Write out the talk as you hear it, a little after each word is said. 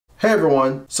Hey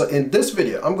everyone, so in this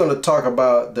video I'm going to talk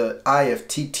about the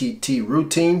Ifttt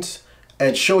routines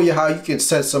and show you how you can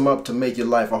set some up to make your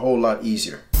life a whole lot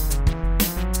easier.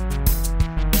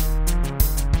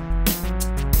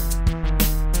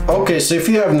 Okay, so if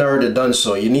you haven't already done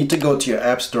so, you need to go to your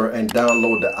app store and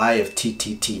download the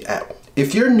Ifttt app.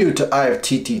 If you're new to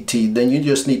Ifttt, then you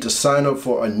just need to sign up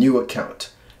for a new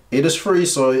account. It is free,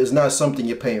 so it's not something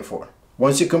you're paying for.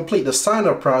 Once you complete the sign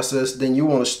up process, then you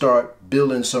want to start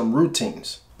building some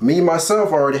routines. Me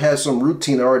myself already had some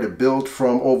routine already built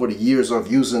from over the years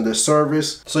of using this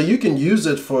service. So you can use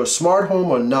it for smart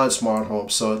home or non-smart home.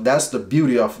 So that's the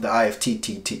beauty of the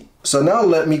Ifttt. So now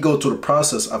let me go through the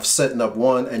process of setting up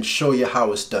one and show you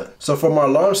how it's done. So for my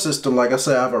alarm system, like I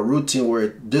said, I have a routine where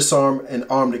it disarm and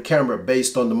arm the camera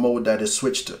based on the mode that it's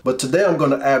switched to. But today I'm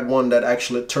going to add one that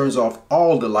actually turns off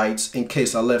all the lights in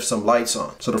case I left some lights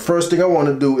on. So the first thing I want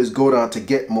to do is go down to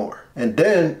get more. And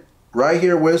then right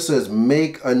here where it says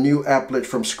make a new applet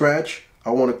from scratch,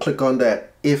 I want to click on that.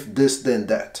 If this then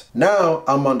that. Now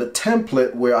I'm on the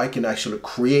template where I can actually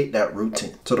create that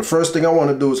routine. So the first thing I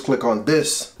want to do is click on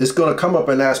this. It's going to come up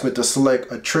and ask me to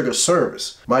select a trigger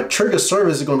service. My trigger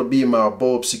service is going to be my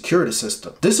bulb security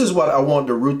system. This is what I want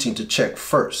the routine to check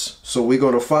first. So we're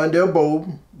going to find their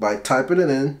bulb by typing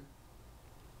it in.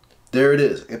 There it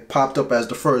is. It popped up as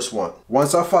the first one.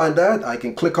 Once I find that, I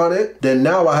can click on it. Then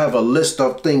now I have a list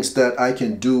of things that I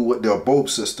can do with their bulb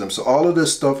system. So all of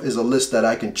this stuff is a list that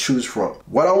I can choose from.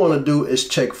 What I want to do is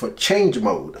check for change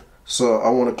mode. So I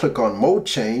want to click on mode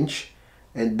change.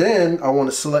 And then I want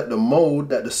to select the mode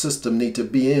that the system needs to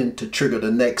be in to trigger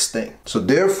the next thing. So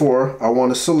therefore, I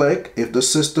want to select if the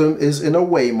system is in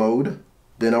away mode.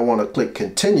 Then I want to click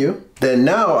continue. Then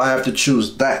now I have to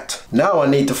choose that. Now I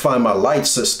need to find my light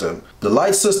system. The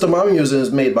light system I'm using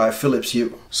is made by Philips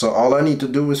Hue. So all I need to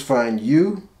do is find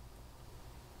U.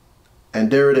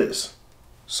 And there it is.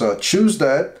 So I choose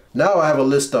that. Now I have a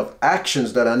list of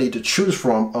actions that I need to choose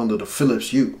from under the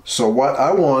Philips Hue. So what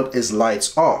I want is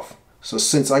lights off. So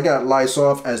since I got lights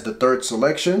off as the third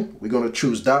selection, we're going to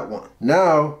choose that one.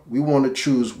 Now we want to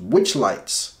choose which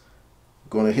lights.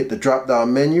 Going to hit the drop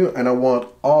down menu and I want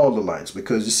all the lights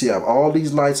because you see I have all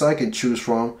these lights I can choose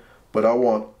from, but I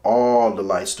want all the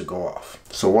lights to go off.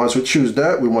 So once we choose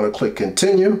that, we want to click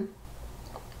continue.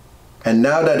 And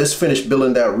now that it's finished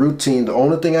building that routine, the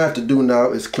only thing I have to do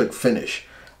now is click finish.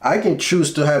 I can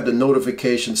choose to have the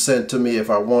notification sent to me if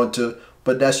I want to,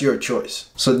 but that's your choice.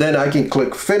 So then I can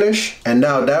click finish and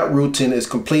now that routine is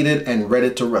completed and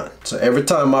ready to run. So every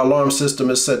time my alarm system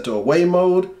is set to away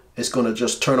mode, it's going to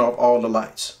just turn off all the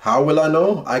lights. How will I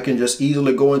know? I can just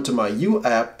easily go into my U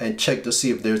app and check to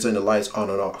see if there's any lights on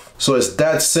and off. So it's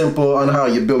that simple on how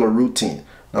you build a routine.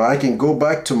 Now I can go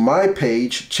back to my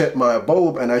page, check my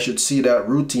bulb, and I should see that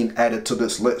routine added to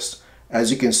this list.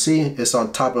 As you can see, it's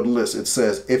on top of the list. It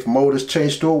says if mode is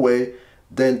changed to away,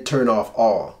 then turn off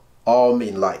all. All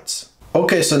mean lights.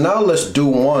 Okay, so now let's do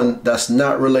one that's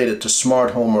not related to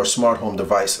smart home or smart home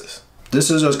devices. This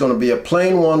is just going to be a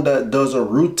plain one that does a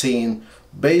routine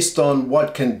based on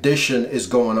what condition is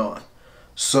going on.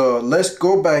 So let's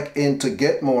go back into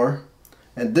get more.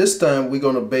 And this time we're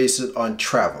going to base it on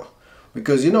travel.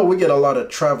 Because you know we get a lot of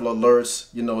travel alerts.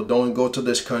 You know, don't go to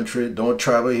this country, don't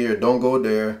travel here, don't go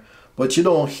there. But you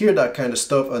don't hear that kind of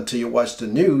stuff until you watch the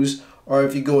news or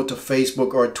if you go to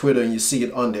Facebook or Twitter and you see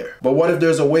it on there. But what if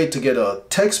there's a way to get a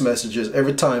text messages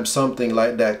every time something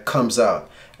like that comes out?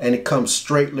 And it comes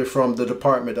straightly from the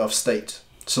Department of State.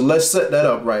 So let's set that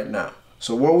up right now.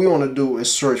 So what we want to do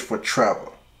is search for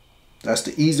travel. That's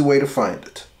the easy way to find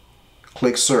it.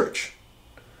 Click search.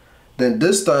 Then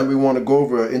this time we want to go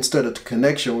over, instead of the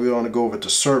connection, we want to go over to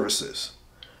services.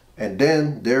 And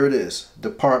then there it is,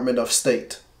 Department of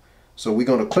State. So we're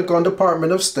going to click on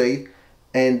Department of State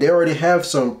and they already have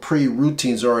some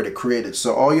pre-routines already created.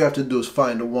 So all you have to do is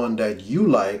find the one that you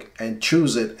like and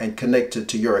choose it and connect it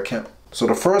to your account. So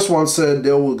the first one said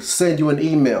they will send you an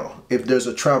email if there's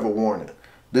a travel warning.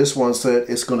 This one said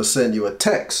it's going to send you a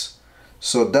text.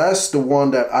 So that's the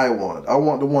one that I want. I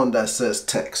want the one that says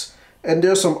text. And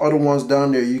there's some other ones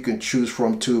down there you can choose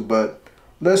from too, but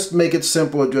let's make it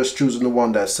simple, just choosing the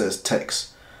one that says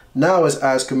text. Now it's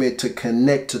asking me to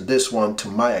connect to this one to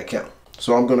my account.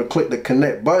 So I'm going to click the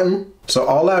connect button. So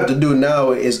all I have to do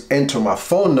now is enter my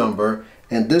phone number.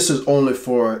 And this is only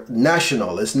for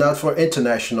national, it's not for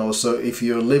international. So if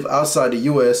you live outside the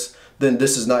US, then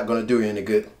this is not going to do you any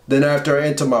good. Then after I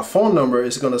enter my phone number,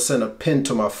 it's going to send a pin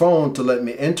to my phone to let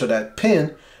me enter that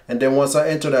pin. And then once I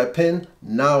enter that pin,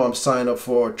 now I'm signed up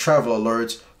for travel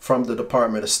alerts from the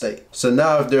Department of State. So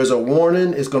now if there's a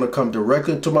warning, it's going to come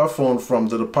directly to my phone from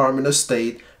the Department of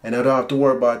State and I don't have to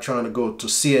worry about trying to go to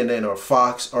CNN or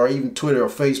Fox or even Twitter or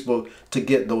Facebook to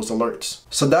get those alerts.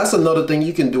 So that's another thing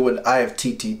you can do with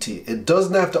Ifttt. It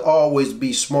doesn't have to always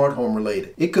be smart home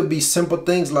related. It could be simple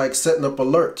things like setting up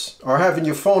alerts or having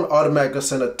your phone automatically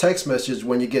send a text message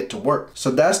when you get to work.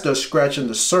 So that's just scratching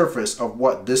the surface of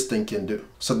what this thing can do.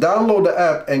 So download the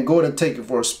app and go ahead and take it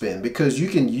for a spin, because you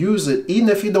can use it even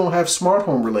if you don't have smart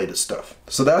home related stuff.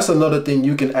 So that's another thing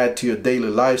you can add to your daily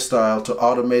lifestyle to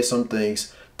automate some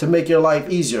things to make your life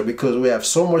easier, because we have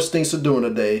so much things to do in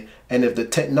a day, and if the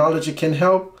technology can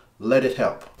help, let it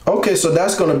help. Okay, so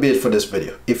that's going to be it for this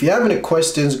video. If you have any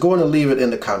questions, go ahead and leave it in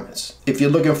the comments. If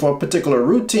you're looking for a particular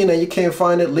routine and you can't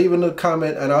find it, leave it in the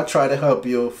comment and I'll try to help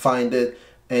you find it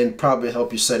and probably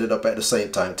help you set it up at the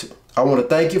same time too. I want to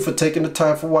thank you for taking the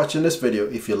time for watching this video.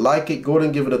 If you like it, go ahead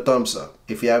and give it a thumbs up.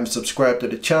 If you haven't subscribed to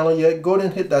the channel yet, go ahead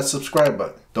and hit that subscribe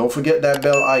button. Don't forget that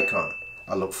bell icon.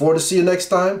 I look forward to see you next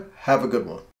time. Have a good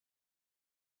one.